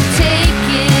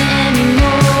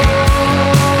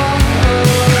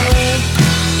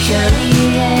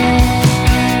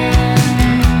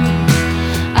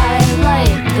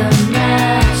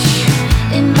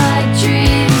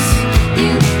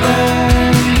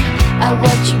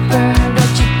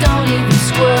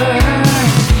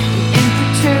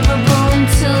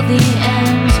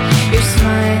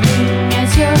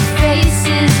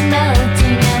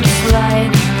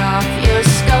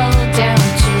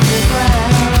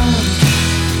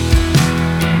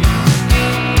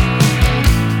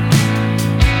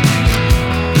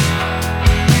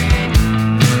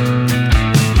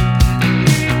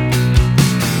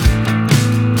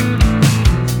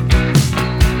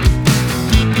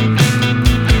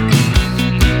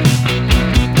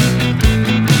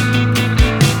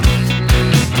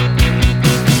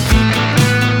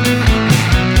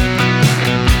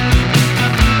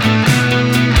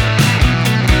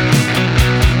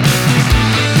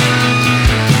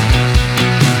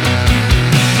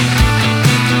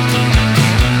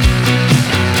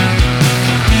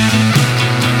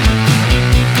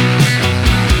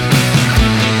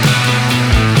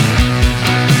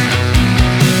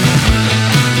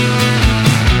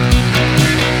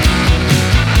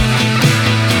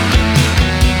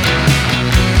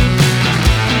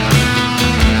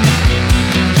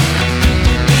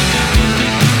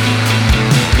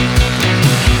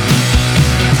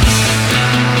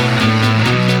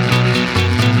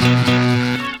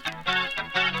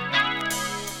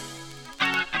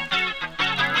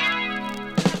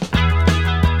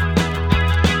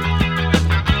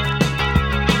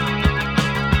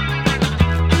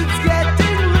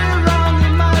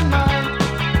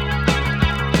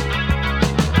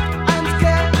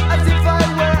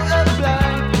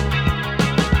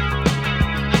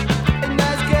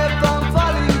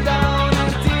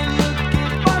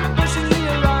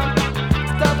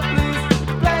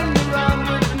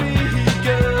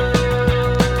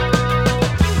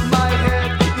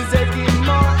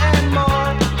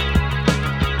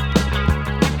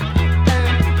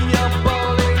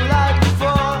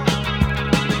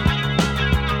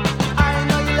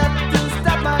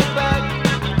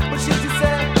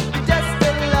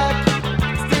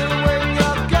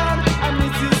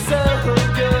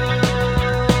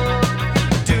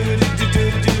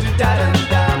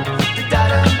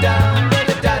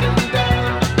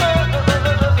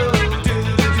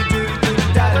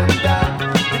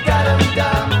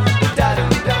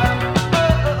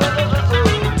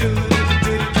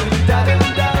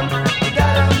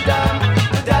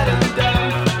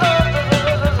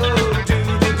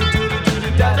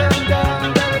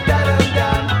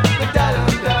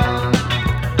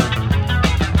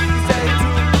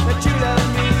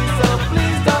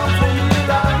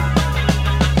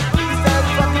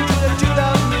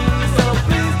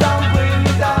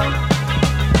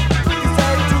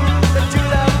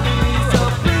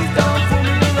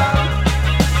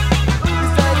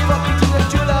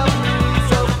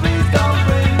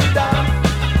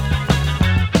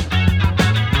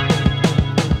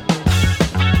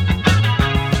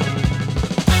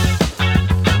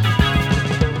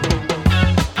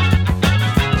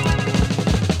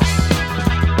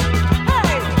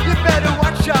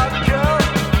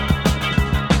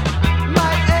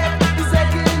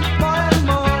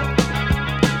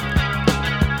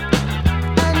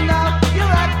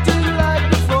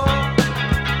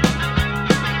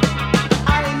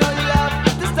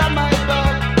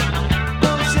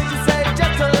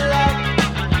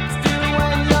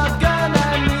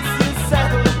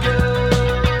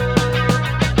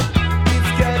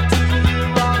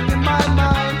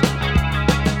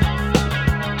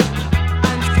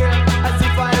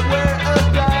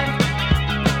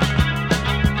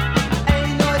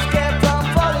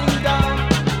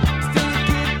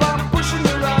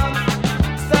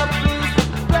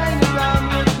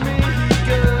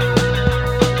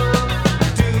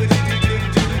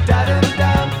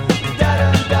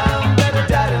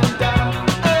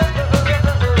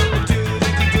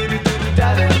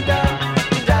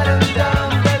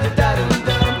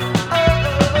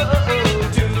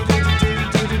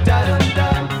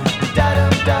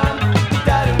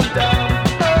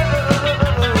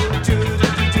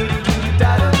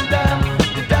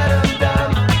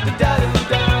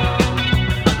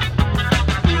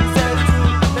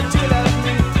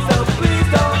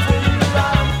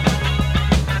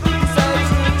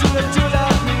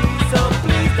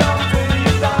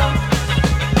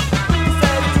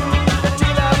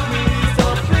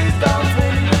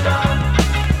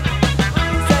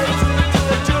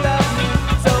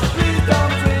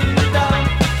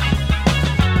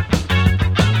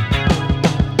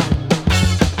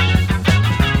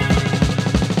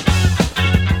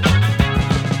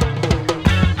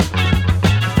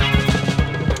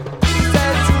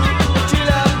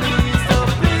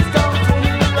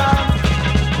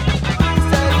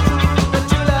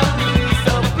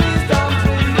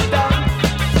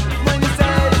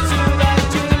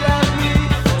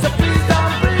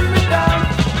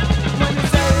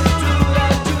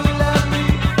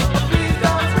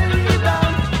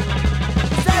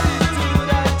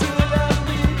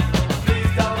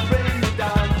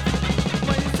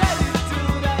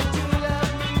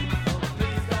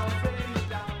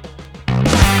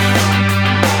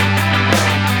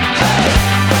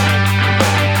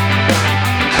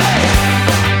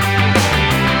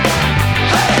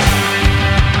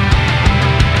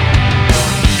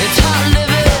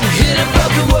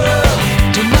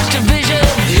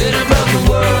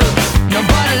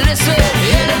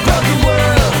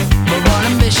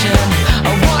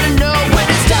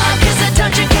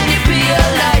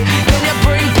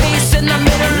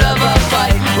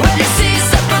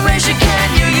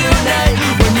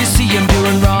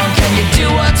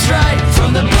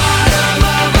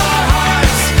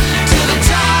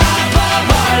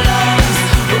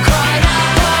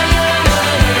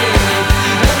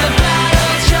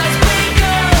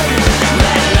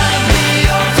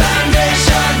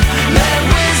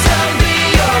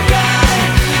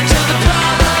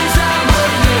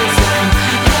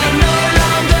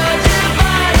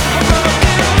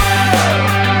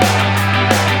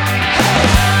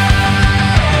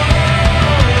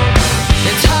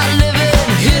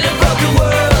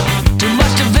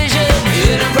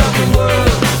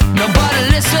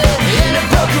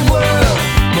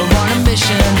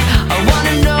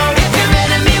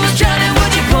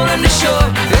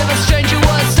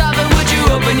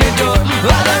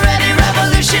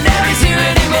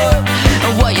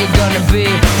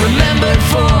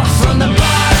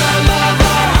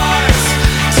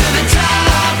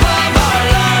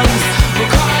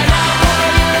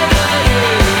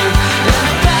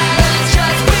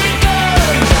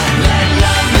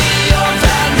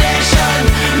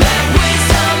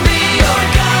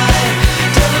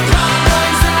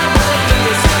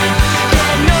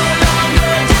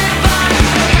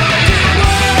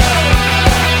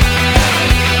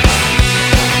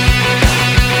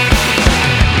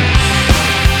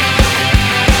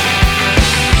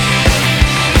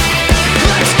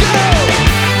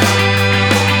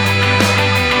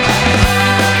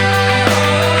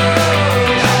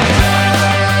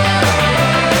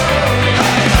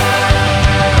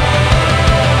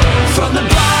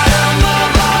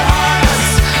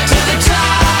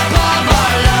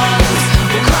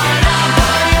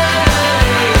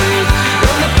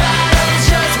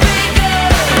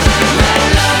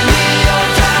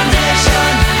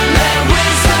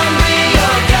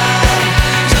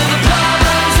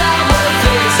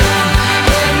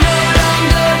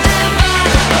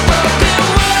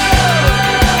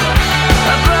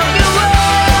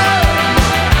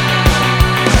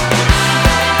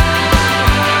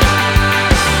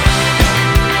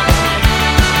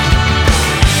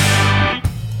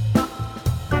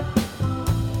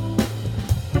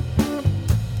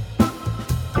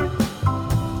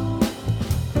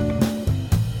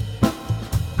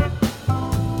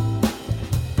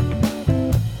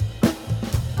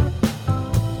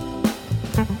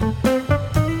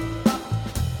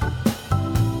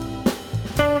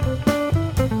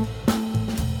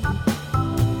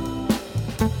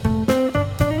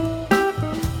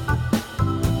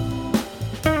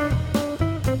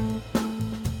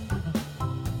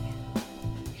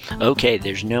Okay,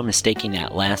 there's no mistaking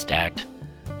that last act.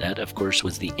 That, of course,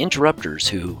 was the Interrupters,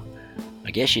 who,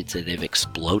 I guess you'd say they've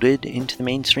exploded into the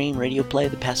mainstream radio play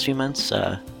the past few months,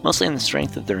 mostly on the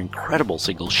strength of their incredible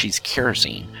single, She's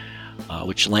Kerosene,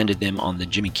 which landed them on the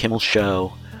Jimmy Kimmel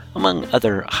Show, among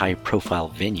other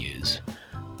high-profile venues.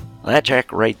 Well, that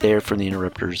track right there from the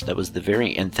Interrupters, that was the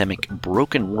very anthemic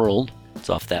Broken World.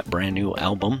 It's off that brand new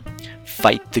album,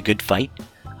 Fight the Good Fight,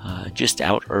 just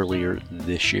out earlier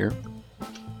this year.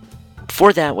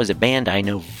 Before that was a band I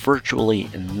know virtually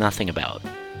nothing about.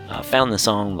 Found the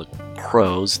song The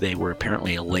Crows. They were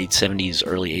apparently a late 70s,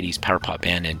 early 80s power pop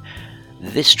band, and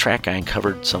this track I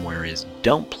uncovered somewhere is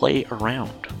Don't Play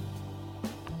Around.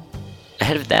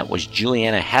 Ahead of that was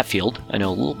Juliana Hatfield. I know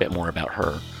a little bit more about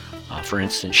her. For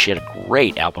instance, she had a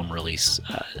great album release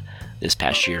this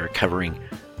past year covering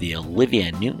the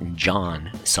Olivia Newton-John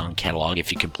song catalog,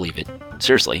 if you can believe it.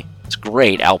 Seriously, it's a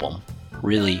great album.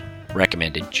 Really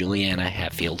recommended. Juliana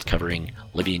Hatfield covering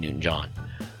Olivia Newton-John.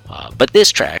 But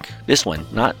this track, this one,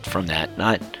 not from that,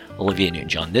 not Olivia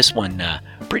Newton-John, this one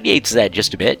predates that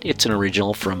just a bit. It's an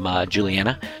original from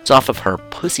Juliana. It's off of her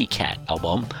Pussycat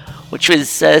album, which was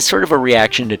sort of a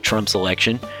reaction to Trump's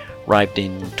election. Arrived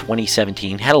in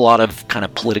 2017, had a lot of kind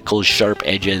of political sharp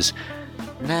edges,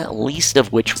 not least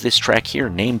of which was this track here,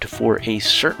 named for a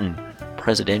certain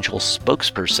presidential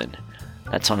spokesperson.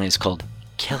 That song is called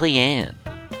Kellyanne.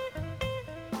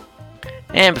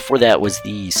 And before that was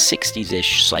the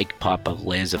 60s-ish psych pop of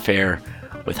Les Affair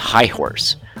with High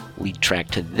Horse, lead track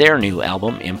to their new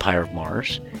album, Empire of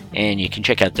Mars. And you can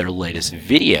check out their latest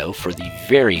video for the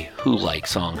very Who-like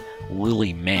song,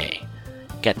 Willie Mae.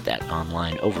 Get that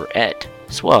online over at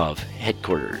Suave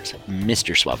headquarters,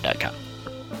 MrSuave.com.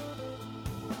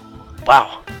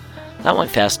 Wow, that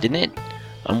went fast, didn't it?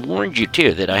 I warned you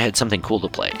too that I had something cool to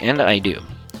play, and I do.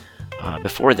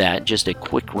 Before that, just a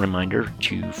quick reminder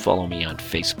to follow me on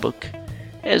Facebook,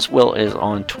 as well as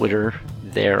on Twitter.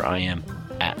 There I am,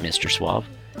 at Mr. Suave.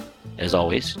 As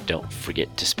always, don't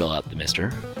forget to spell out the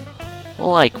Mr.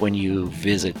 Like when you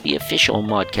visit the official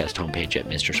Modcast homepage at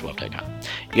MrSuave.com.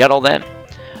 You got all that?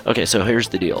 Okay, so here's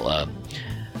the deal.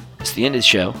 It's the end of the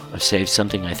show. I've saved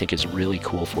something I think is really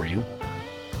cool for you.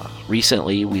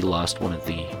 Recently, we lost one of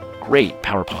the great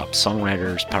power pop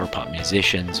songwriters, power pop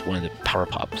musicians, one of the power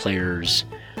pop players,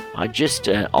 just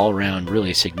an all-around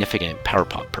really significant power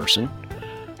pop person.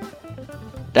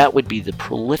 That would be the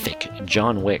prolific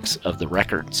John Wicks of the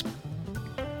Records.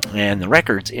 And the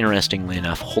Records, interestingly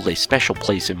enough, hold a special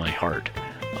place in my heart.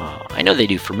 I know they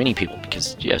do for many people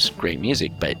because, yes, great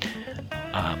music, but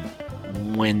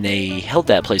when they held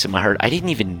that place in my heart, I didn't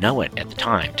even know it at the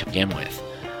time to begin with.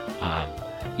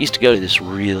 Used to go to this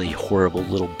really horrible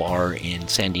little bar in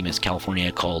San Dimas,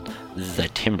 California called The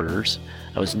Timbers.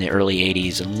 I was in the early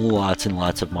 80s, and lots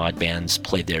of mod bands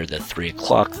played there. The 3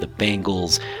 O'Clock, The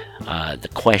Bangles, The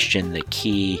Question, The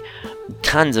Key.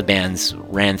 Tons of bands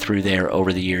ran through there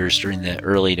over the years during the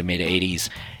early to mid 80s.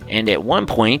 And at one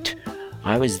point,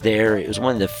 I was there. It was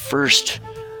one of the first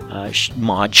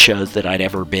mod shows that I'd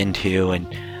ever been to, and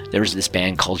there was this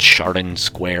band called Chardon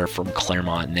Square from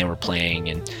Claremont, and they were playing,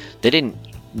 and they didn't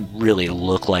really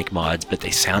look like mods, but they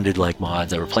sounded like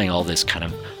mods. They were playing all this kind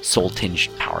of soul-tinged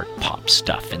power pop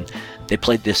stuff, and they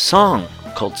played this song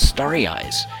called Starry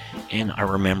Eyes, and I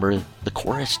remember the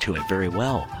chorus to it very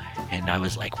well, and I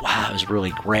was like, wow, it was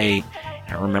really great.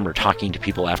 And I remember talking to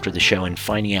people after the show and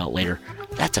finding out later,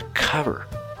 that's a cover.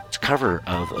 It's a cover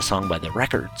of a song by The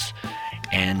Records.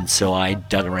 And so I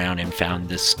dug around and found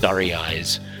this Starry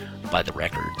Eyes by The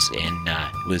Records, and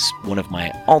it was one of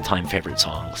my all-time favorite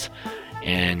songs.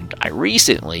 And I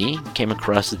recently came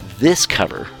across this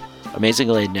cover.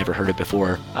 Amazingly, I'd never heard it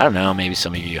before. I don't know, maybe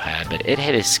some of you had, but it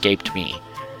had escaped me.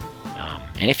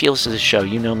 And if you listen to the show,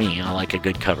 you know me, I like a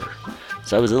good cover.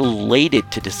 So I was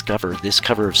elated to discover this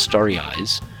cover of Starry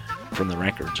Eyes from The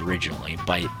Records originally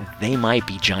by They Might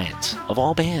Be Giants. Of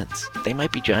all bands, They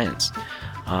Might Be Giants.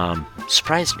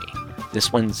 Surprised me.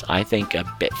 This one's, I think,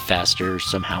 a bit faster,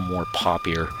 somehow more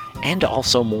poppier, and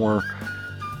also more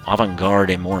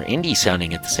avant-garde and more indie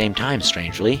sounding at the same time,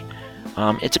 strangely.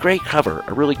 It's a great cover,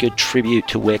 a really good tribute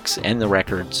to Wicks and The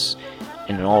Records,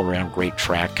 and an all-around great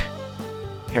track.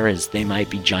 Here is They Might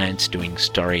Be Giants doing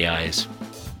Starry Eyes.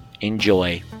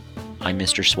 Enjoy. I'm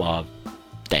Mr. Suave.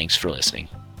 Thanks for listening.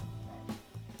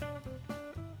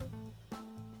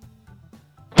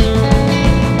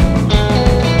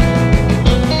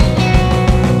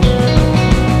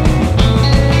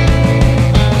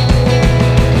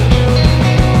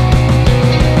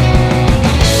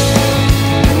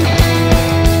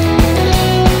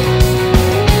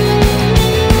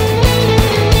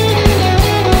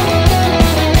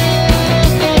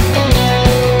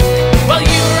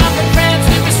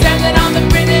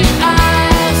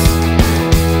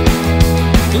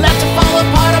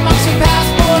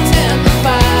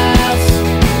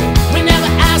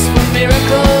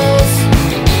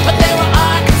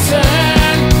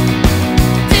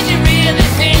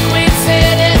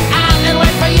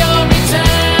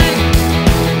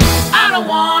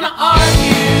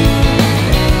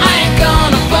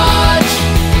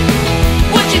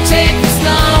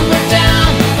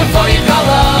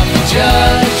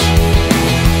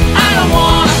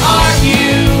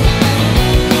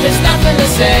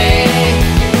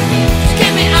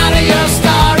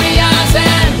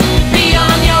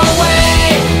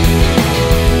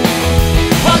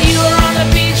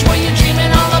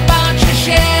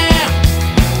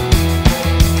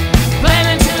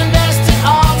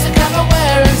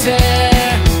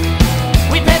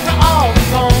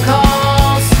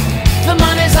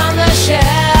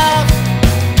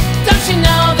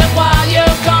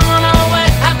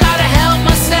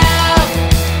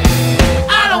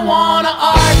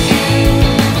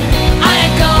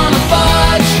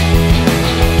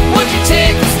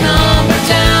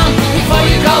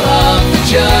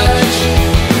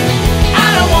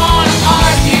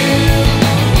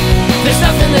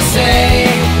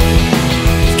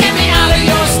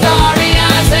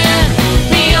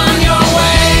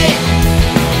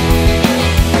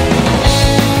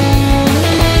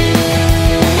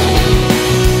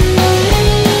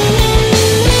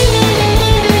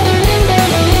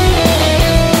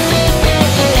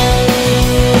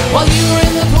 while you